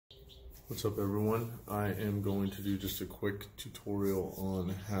What's up everyone? I am going to do just a quick tutorial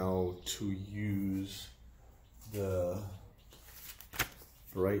on how to use the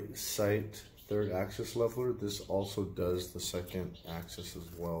brite third axis leveler. This also does the second axis as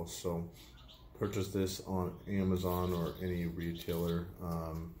well. So purchase this on Amazon or any retailer,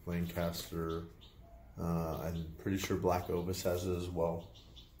 Lancaster, I'm pretty sure Black Ovis has it as well.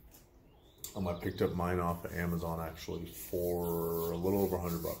 I picked up mine off of Amazon actually for a little over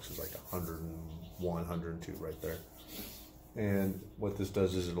 $100 bucks. It's like 101, 102 right there. And what this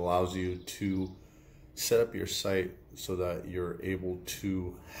does is it allows you to set up your sight so that you're able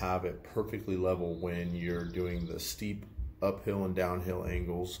to have it perfectly level when you're doing the steep uphill and downhill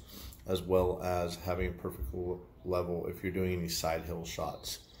angles, as well as having a perfect level if you're doing any side hill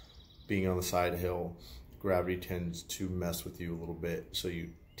shots. Being on the side hill, gravity tends to mess with you a little bit, so you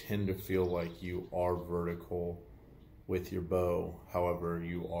tend to feel like you are vertical with your bow, however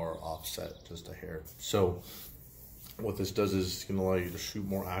you are offset just a hair. So what this does is it's going to allow you to shoot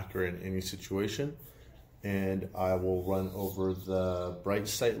more accurate in any situation. And I will run over the brite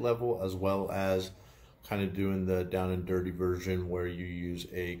sight level as well as kind of doing the down and dirty version where you use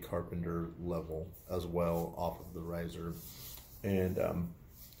a carpenter level as well off of the riser. And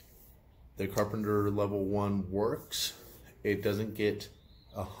the carpenter level 1 works. It doesn't get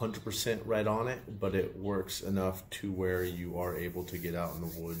 100% right on it, but it works enough to where you are able to get out in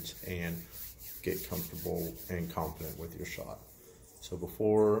the woods and get comfortable and confident with your shot. So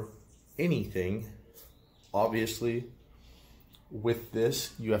before anything, obviously with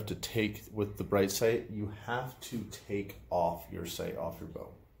this, you have to take, with the brite sight, you have to take off your sight off your bow.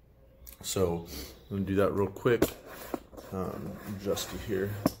 So I'm gonna do that real quick. Adjust it here.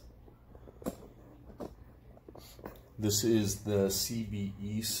 This is the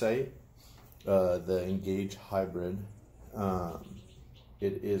CBE sight, the Engage Hybrid.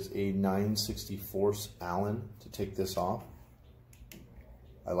 It is a 9/64 Allen to take this off.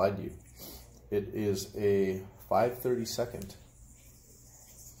 I lied to you. It is a 5/32.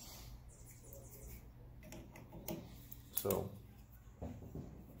 So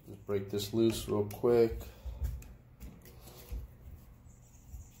just break this loose real quick.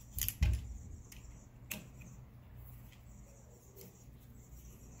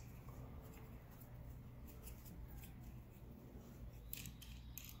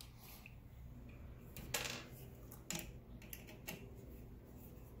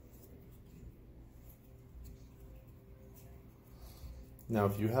 Now,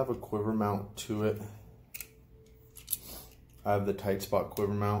 if you have a quiver mount to it, I have the tight spot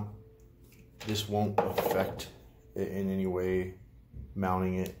quiver mount. This won't affect it in any way,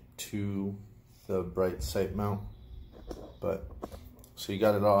 mounting it to the brite sight mount. But, so you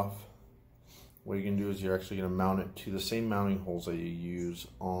got it off. What you can do is you're actually gonna mount it to the same mounting holes that you use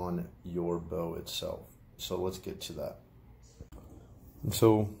on your bow itself. So let's get to that. And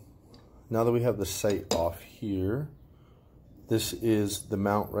so now that we have the sight off here, this is the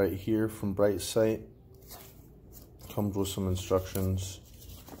mount right here from Brite Sight. Comes with some instructions.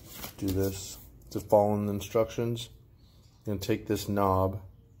 Do this to follow the instructions. You're gonna take this knob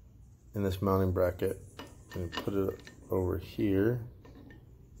in this mounting bracket and put it over here.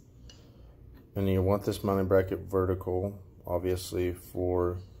 And you want this mounting bracket vertical, obviously,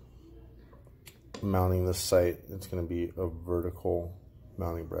 for mounting the sight. It's gonna be a vertical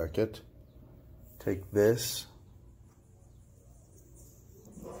mounting bracket. Take this.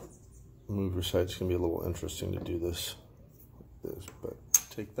 Move your sight. It's gonna be a little interesting to do this, but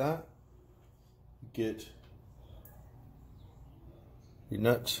take that, get your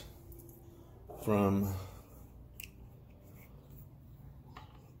nuts from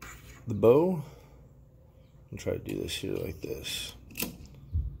the bow, and try to do this here like this.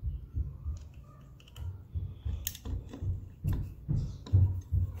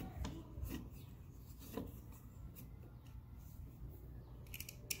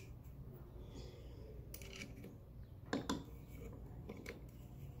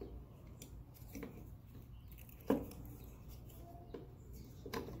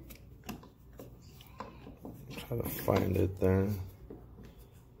 Try to find it there.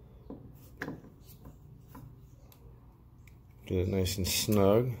 Get it nice and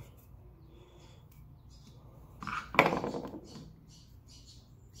snug.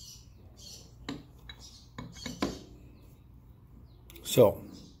 So,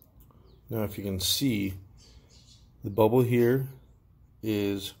 now if you can see, the bubble here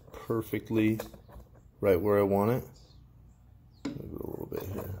is perfectly right where I want it. Maybe a little bit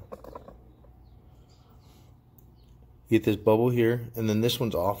here. You get this bubble here, and then this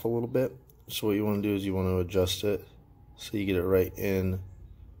one's off a little bit. So what you want to do is you want to adjust it so you get it right in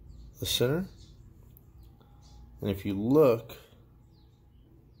the center. And if you look,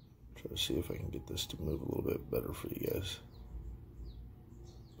 try to see if I can get this to move a little bit better for you guys.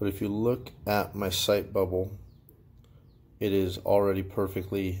 But if you look at my sight bubble, it is already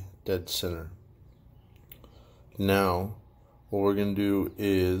perfectly dead center. Now, what we're going to do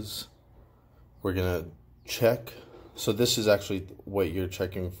is we're going to check. So this is actually what you're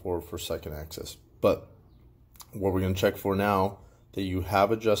checking for second axis. But what we're going to check for now, that you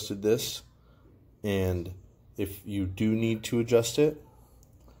have adjusted this, and if you do need to adjust it,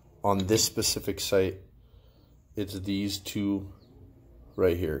 on this specific site, it's these two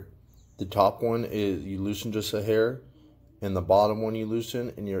right here. The top one is you loosen just a hair, and the bottom one you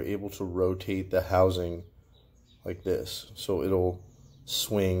loosen, and you're able to rotate the housing like this. So it'll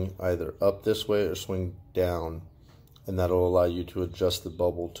swing either up this way or swing down, and that'll allow you to adjust the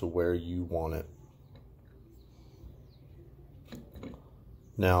bubble to where you want it.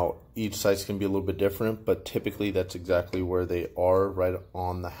 Now, each site's can be a little bit different, but typically that's exactly where they are, right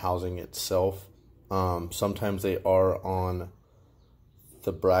on the housing itself. Sometimes they are on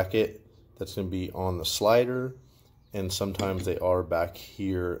the bracket that's going to be on the slider, and sometimes they are back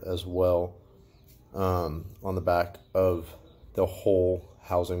here as well, on the back of the whole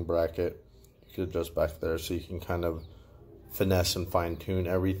housing bracket. You could adjust back there so you can kind of finesse and fine tune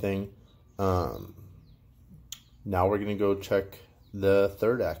everything. Now we're going to go check the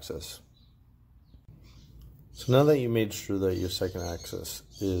third axis. So now that you made sure that your second axis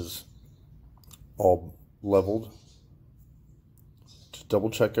is all leveled, just double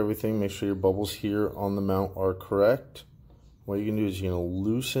check everything, make sure your bubbles here on the mount are correct. What you're going to do is you're going to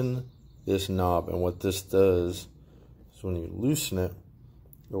loosen this knob, and what this does is when you loosen it,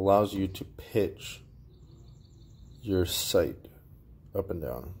 it allows you to pitch your sight up and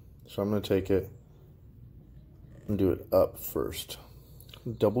down. So I'm going to take it and do it up first.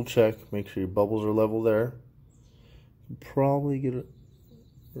 Double check, make sure your bubbles are level there. Probably get it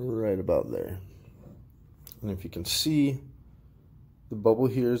right about there. And if you can see, the bubble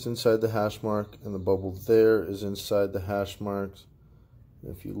here is inside the hash mark, and the bubble there is inside the hash marks.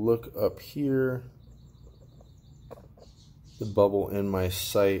 And if you look up here, the bubble in my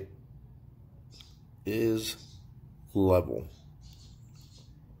sight is level.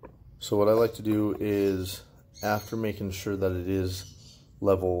 So what I like to do is, after making sure that it is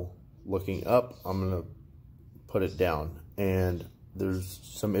level looking up, I'm going to put it down. And there's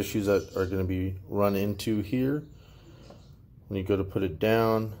some issues that are going to be run into here. When you go to put it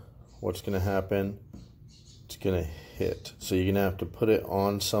down, what's going to happen? It's going to hit. So you're going to have to put it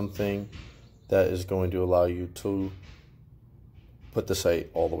on something that is going to allow you to put the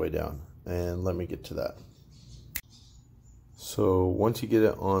sight all the way down. And let me get to that. So once you get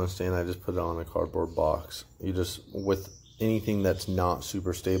it on a stand, I just put it on a cardboard box. You just, with anything that's not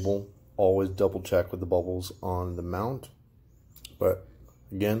super stable, always double check with the bubbles on the mount. But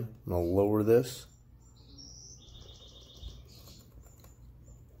again, I'm going to lower this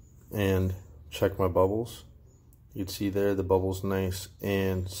and check my bubbles. You can see there the bubbles nice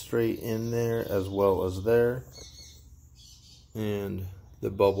and straight in there, as well as there. And the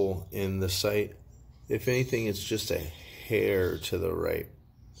bubble in the sight, if anything, it's just a hair to the right.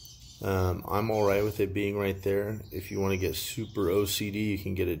 I'm alright with it being right there. If you want to get super OCD, you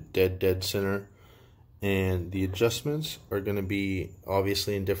can get it dead center. And the adjustments are going to be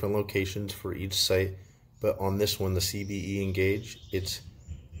obviously in different locations for each site, but on this one, the CBE Engage, it's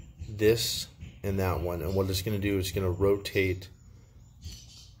this and that one. And what it's going to do is it's going to rotate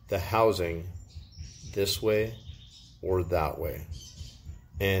the housing this way or that way,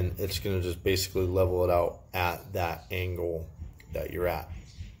 and it's going to just basically level it out at that angle that you're at.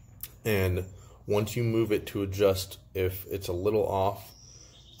 And once you move it to adjust, if it's a little off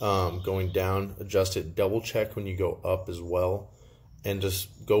going down, adjust it. Double check when you go up as well, and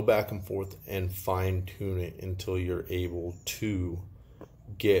just go back and forth and fine tune it until you're able to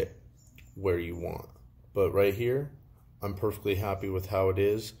get where you want. But right here, I'm perfectly happy with how it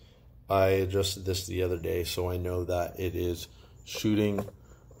is. I adjusted this the other day, so I know that it is shooting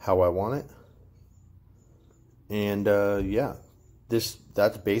how I want it. And yeah,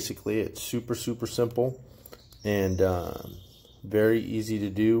 that's basically it. Super simple and very easy to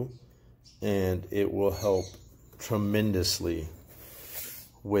do, and it will help tremendously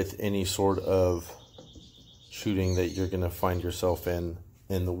with any sort of shooting that you're going to find yourself in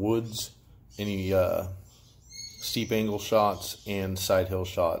the woods, any steep angle shots and side hill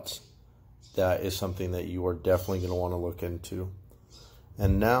shots. That is something that you are definitely going to want to look into.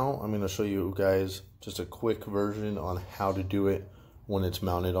 And now I'm going to show you guys just a quick version on how to do it when it's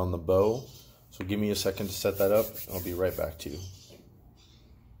mounted on the bow. So give me a second to set that up. I'll be right back to you.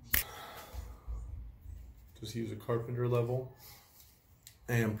 just use a carpenter level,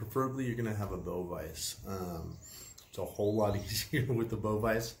 and preferably you're gonna have a bow vise. It's a whole lot easier with the bow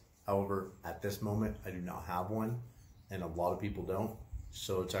vise. However, at this moment, I do not have one, and a lot of people don't.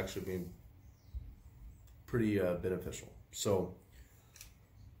 So it's actually been pretty beneficial. So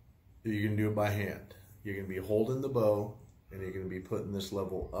you can do it by hand. You're gonna be holding the bow, and you're gonna be putting this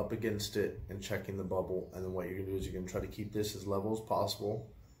level up against it and checking the bubble. And then what you're gonna do is you're gonna try to keep this as level as possible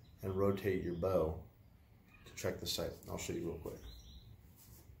and rotate your bow to check the sight. I'll show you real quick.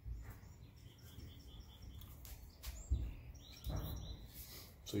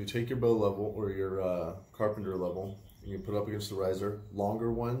 So you take your bow level or your carpenter level and you put up against the riser.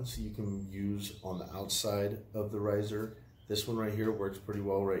 Longer ones you can use on the outside of the riser. This one right here works pretty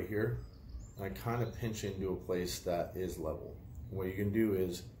well right here. And I kind of pinch into a place that is level. And what you can do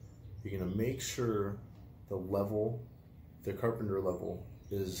is you're gonna make sure the level, the carpenter level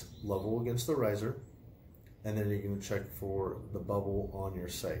is level against the riser, and then you're gonna check for the bubble on your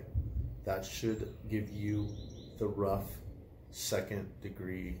sight. That should give you the rough second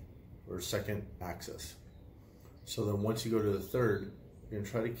degree or second axis. So then once you go to the third, you're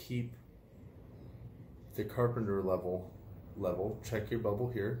gonna try to keep the carpenter level, check your bubble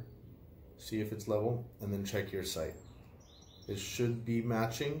here, see if it's level, and then check your sight. It should be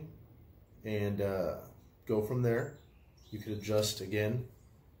matching, and go from there. You could adjust again.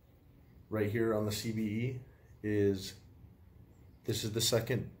 Right here on the CBE this is the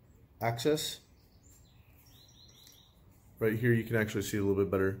second axis. Right here you can actually see a little bit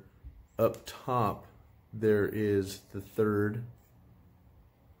better. Up top there is the third,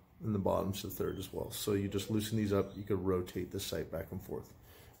 and the bottom's the third as well. So you just loosen these up, you could rotate the sight back and forth.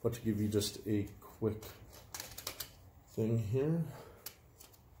 But to give you just a quick thing here,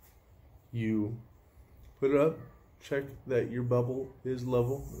 you put it up, check that your bubble is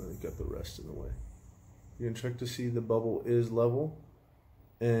level. I got the rest in the way. You can check to see the bubble is level,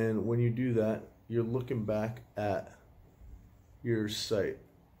 and when you do that, you're looking back at your sight.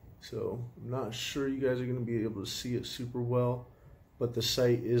 So I'm not sure you guys are going to be able to see it super well, but the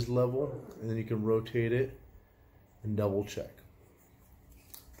sight is level, and then you can rotate it and double check.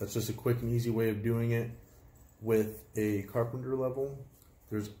 That's just a quick and easy way of doing it with a carpenter level.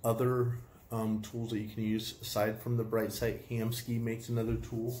 There's other tools that you can use aside from the Brite sight. Hamskea makes another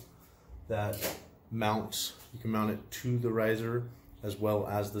tool that mounts, you can mount it to the riser as well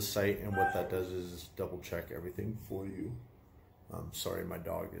as the sight, and what that does is double check everything for you. Sorry, my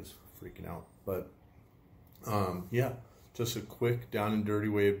dog is freaking out, but yeah, just a quick down and dirty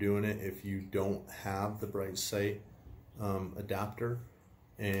way of doing it if you don't have the Brite sight adapter,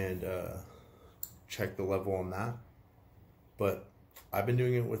 and check the level on that. But I've been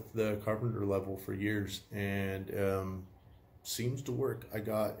doing it with the carpenter level for years, and seems to work. I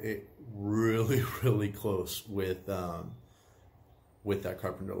got it really, really close with that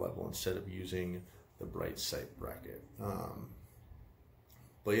carpenter level instead of using the Brite sight bracket.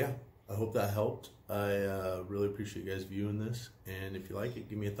 But yeah, I hope that helped. I really appreciate you guys viewing this, and if you like it,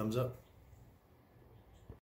 give me a thumbs up.